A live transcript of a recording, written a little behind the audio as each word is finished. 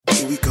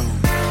we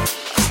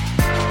go.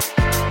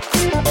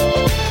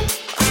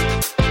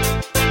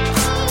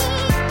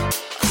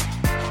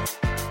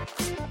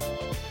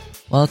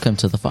 Welcome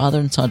to the Father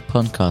and Son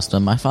podcast, where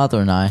my father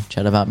and I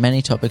chat about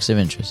many topics of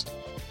interest.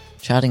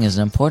 Chatting is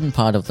an important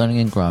part of learning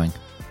and growing.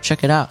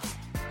 Check it out.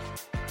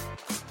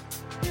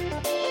 Here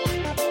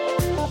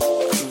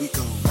we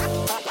go.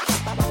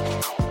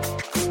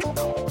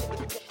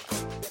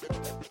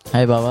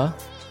 Hey, Baba.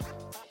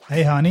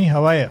 Hey, honey,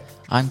 how are you?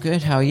 I'm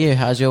good. How are you?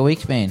 How's your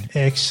week been?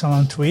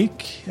 Excellent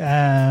week.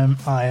 I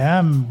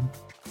am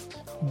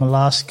the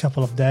last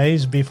couple of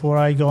days before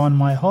I go on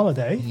my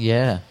holiday,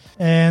 Yeah.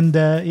 and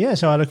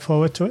so I look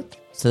forward to it.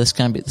 So this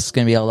is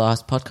gonna be our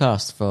last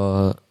podcast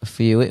for a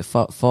few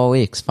 4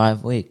 weeks,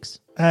 5 weeks.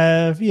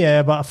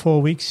 About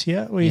 4 weeks.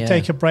 Yeah, we Yeah.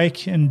 take a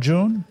break in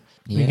June.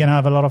 Yeah. We're gonna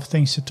have a lot of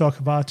things to talk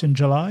about in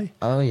July,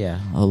 Oh yeah,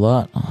 a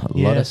lot of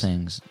Yes.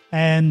 things.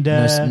 and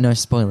No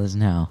spoilers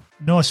now.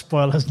 no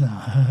spoilers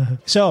now.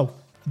 So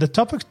the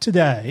topic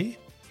today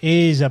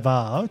is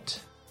about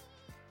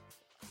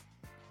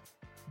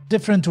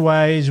different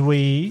ways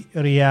we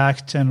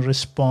react and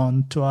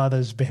respond to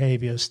others'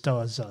 behaviors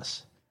towards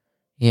us.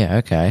 Yeah.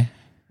 Okay.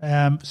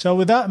 So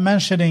without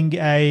mentioning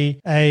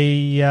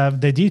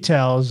the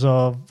details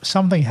of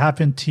something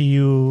happened to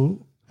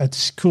you at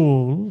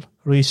school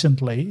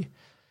recently,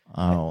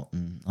 Oh,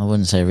 I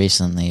wouldn't say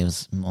recently. It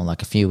was more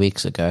like a few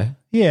weeks ago.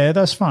 yeah,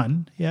 that's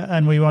fine. Yeah,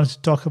 and we wanted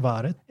to talk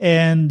about it.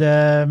 And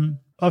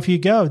off you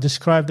go.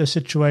 Describe the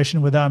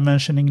situation without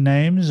mentioning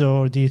names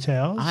or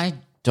details. I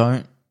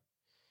don't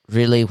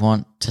really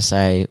want to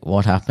say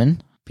what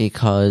happened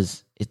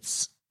because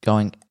it's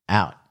going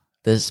out.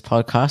 This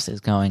podcast is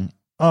going.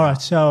 All right.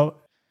 So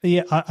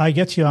yeah, I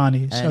get you,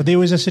 Ani. So And- there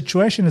was a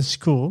situation at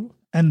school,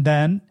 and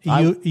then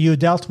you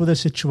dealt with a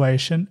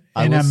situation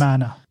in a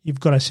manner. You've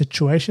got a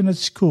situation at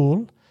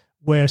school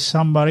where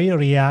somebody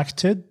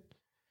reacted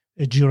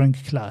during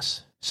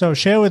class. So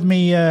share with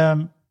me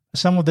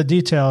some of the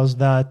details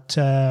that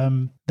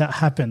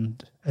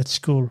happened at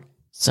school.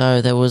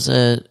 So there was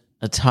a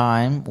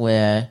time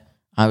where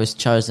I was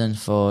chosen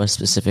for a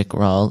specific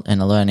role in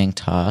a learning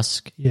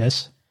task,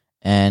 Yes.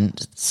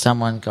 and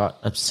someone got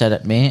upset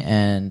at me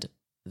and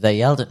they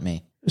yelled at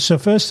me So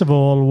first of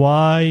all,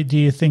 why do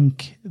you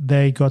think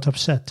they got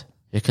upset?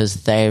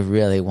 because they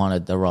really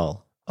wanted the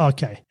role.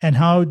 Okay. And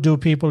how do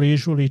people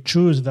usually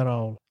choose the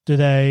role? Do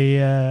they,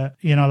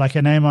 like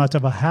a name out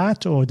of a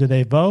hat, or do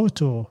they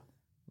vote? Or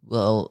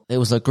Well, it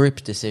was a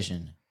group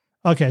decision.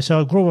 okay, so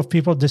a group of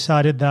people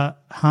decided that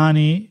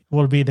Hani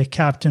will be the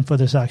captain for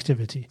this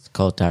activity, It's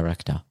called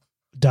director.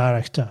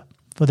 director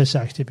for this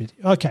activity.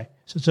 Okay,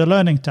 so it's a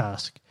learning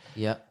task.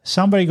 Yeah.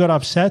 Somebody got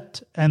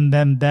upset, and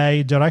then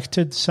they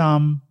directed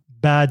some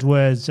bad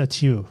words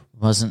at you.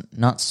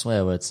 Not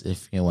swear words,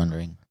 if you're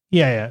wondering.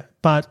 Yeah,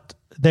 but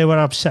they were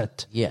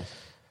upset. Yeah.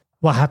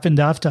 What happened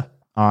after?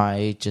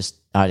 I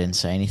didn't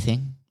say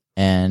anything,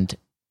 and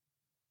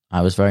I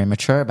was very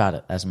mature about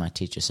it, as my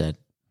teacher said.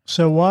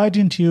 So why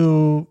didn't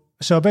you?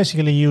 So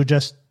basically, you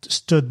just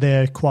stood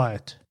there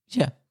quiet.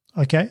 Yeah.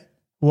 Okay,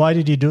 why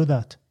did you do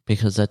that?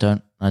 Because I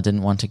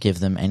didn't want to give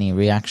them any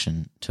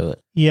reaction to it.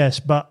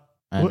 Yes, but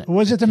And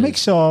was it a because-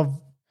 mix of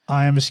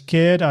I am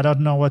scared, I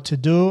don't know what to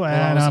do,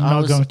 and I'm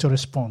not going to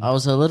respond? I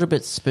was a little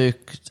bit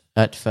spooked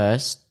at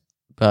first,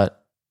 but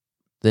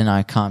then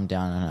I calmed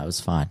down and I was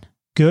fine.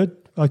 Good.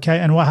 Okay,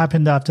 and what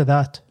happened after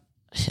that?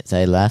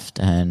 They left,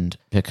 and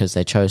because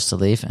they chose to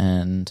leave,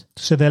 and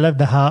So they left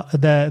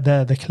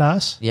the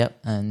class. yep,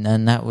 and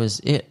then that was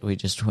it. We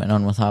just went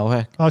on with our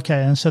work.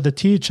 Okay, and so the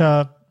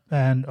teacher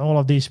and all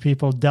of these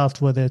people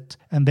dealt with it,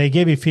 and they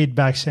gave you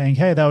feedback saying,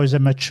 "Hey, that was a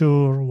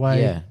mature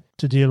way Yeah.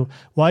 to deal."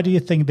 Why do you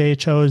think they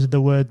chose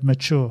the word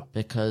mature?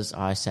 Because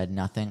I said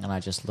nothing and I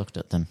just looked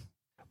at them.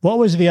 What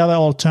was the other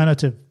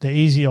alternative, the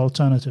easy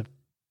alternative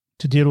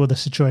to deal with a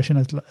situation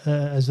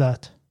as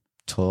that?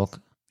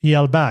 Talk.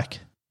 Yell back.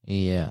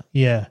 Yeah.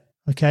 Yeah.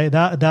 Okay.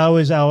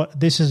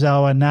 This is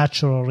our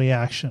natural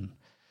reaction.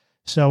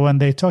 So when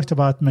they talked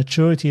about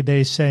maturity,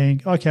 they're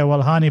saying, okay,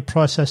 well, Hani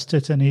processed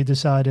it and he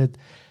decided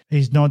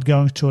he's not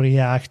going to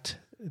react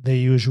the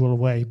usual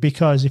way.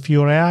 Because if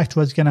you react,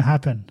 what's going to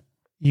happen?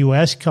 You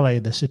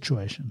escalate the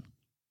situation.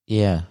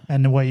 Yeah.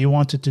 And what you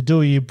wanted to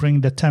do, you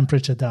bring the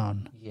temperature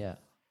down. Yeah.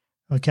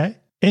 Okay.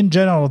 In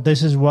general,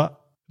 this is what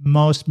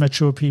most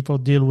mature people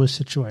deal with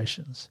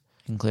situations.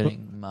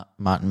 Including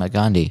Mahatma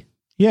Gandhi.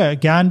 Yeah,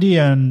 Gandhi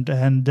and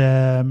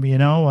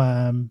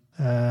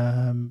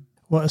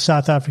what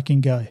South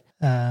African guy,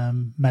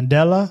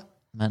 Mandela.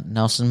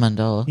 Nelson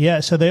Mandela. Yeah,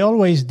 so they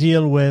always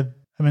deal with.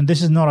 I mean,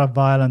 this is not a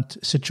violent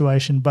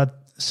situation,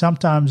 but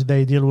sometimes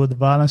they deal with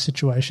violent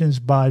situations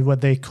by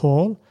what they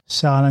call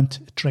silent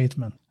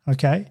treatment.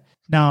 Okay.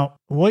 Now,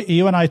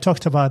 you and I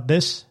talked about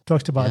this,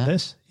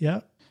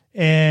 yeah,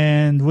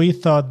 and we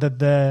thought that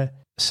the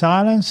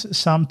silence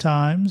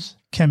sometimes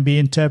can be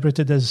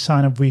interpreted as a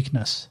sign of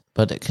weakness.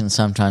 But it can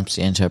sometimes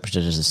be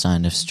interpreted as a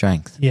sign of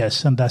strength.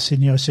 Yes, and that's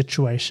in your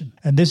situation.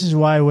 And this is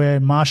why we're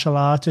martial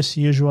artists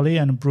usually,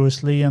 and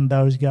Bruce Lee and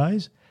those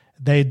guys,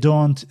 they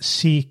don't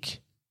seek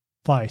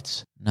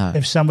fights. No.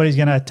 If somebody's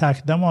going to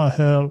attack them or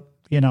hurl,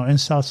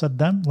 insults at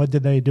them, what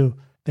do?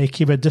 They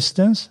keep a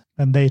distance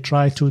and they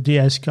try to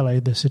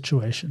de-escalate the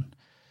situation.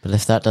 But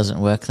if that doesn't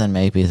work, then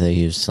maybe they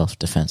use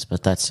self-defense,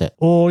 but that's it.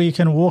 Or you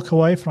can walk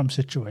away from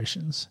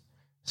situations,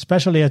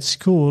 especially at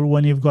school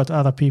when you've got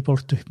other people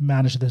to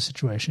manage the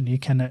situation. You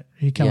can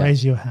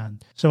raise your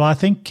hand. So I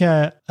think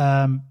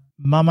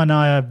Mum and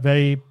I are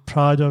very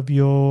proud of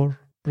your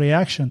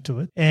reaction to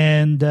it,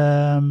 and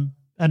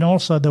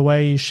also the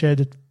way you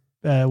shared it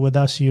with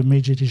us. You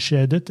immediately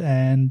shared it,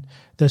 and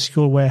the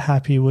school were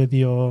happy with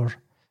your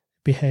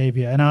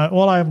behavior. And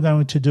all I'm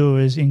going to do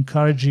is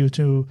encourage you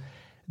to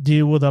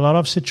deal with a lot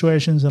of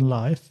situations in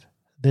life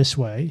this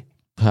way.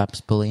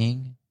 Perhaps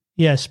bullying?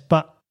 Yes,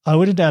 but I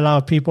wouldn't allow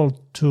people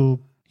to,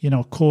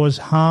 cause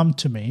harm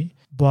to me.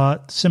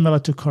 But similar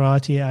to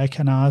karate, I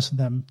can ask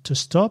them to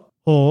stop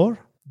or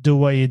do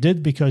what you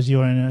did because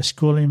you're in a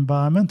school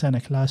environment and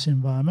a class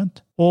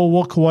environment, or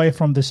walk away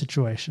from the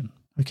situation.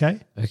 Okay?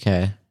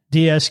 Okay.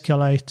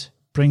 De-escalate,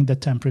 bring the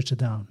temperature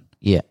down.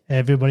 Yeah.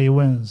 Everybody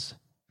wins.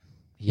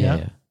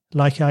 Yeah.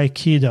 Like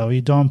Aikido,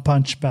 you don't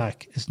punch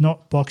back. It's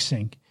not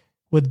boxing.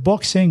 With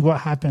boxing,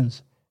 what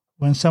happens?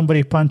 When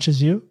somebody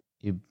punches you,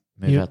 You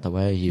move out the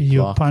way, you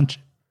block. punch.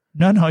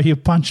 No, you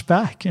punch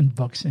back in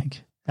boxing.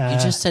 You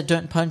just said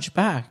don't punch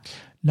back.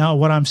 No,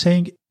 what I'm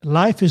saying,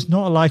 life is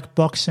not like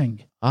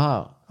boxing.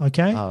 Oh.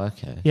 Okay? Oh,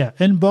 okay. Yeah,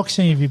 in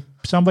boxing, if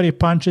somebody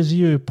punches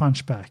you, you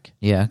punch back.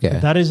 Yeah, okay.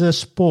 That is a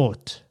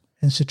sport.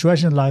 In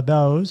situations like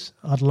those,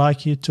 I'd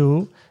like you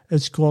to,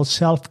 it's called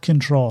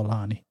self-control,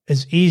 honey.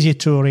 It's easy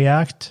to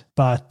react,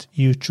 but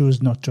you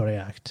choose not to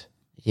react.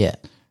 Yeah.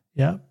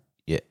 Yeah?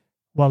 Yeah.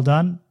 Well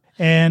done.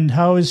 And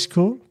how is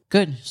school?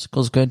 Good.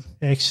 School's good.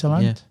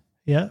 Excellent.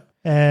 Yeah.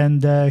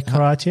 And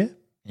karate?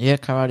 Yeah,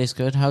 karate's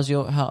good. How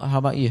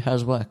about you?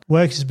 How's work?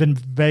 Work has been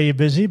very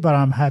busy, but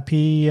I'm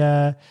happy.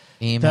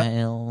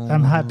 Email.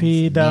 I'm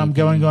happy that I'm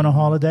going on a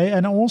holiday.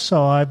 And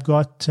also I've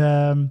got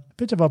a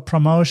bit of a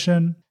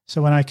promotion.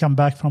 So when I come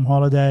back from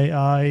holiday,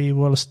 I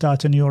will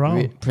start a new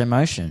role.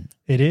 Promotion.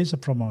 It is a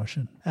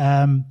promotion.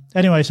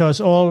 Anyway, so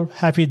it's all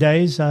happy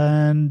days,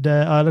 and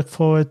I look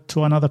forward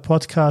to another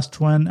podcast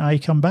when I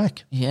come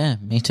back. Yeah,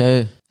 me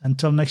too.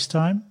 Until next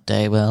time,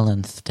 Stay well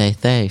and stay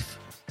safe.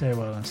 stay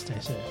well and stay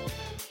safe.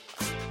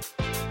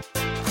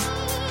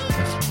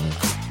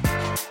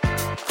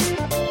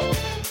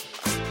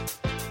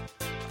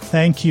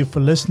 Thank you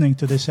for listening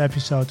to this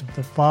episode of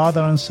the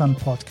Father and Son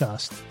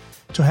podcast.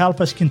 To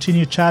help us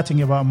continue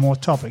chatting about more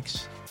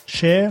topics,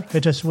 share,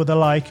 hit us with a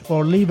like,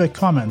 or leave a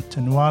comment.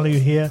 And while you're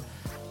here,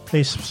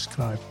 please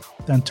subscribe.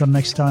 Until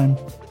next time,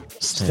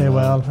 stay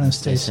well and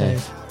stay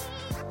safe.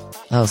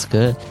 That was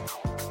good.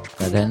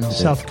 That ended.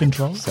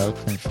 Self-control.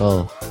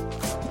 Self-control.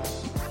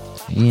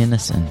 Be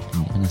innocent.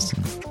 Be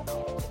innocent.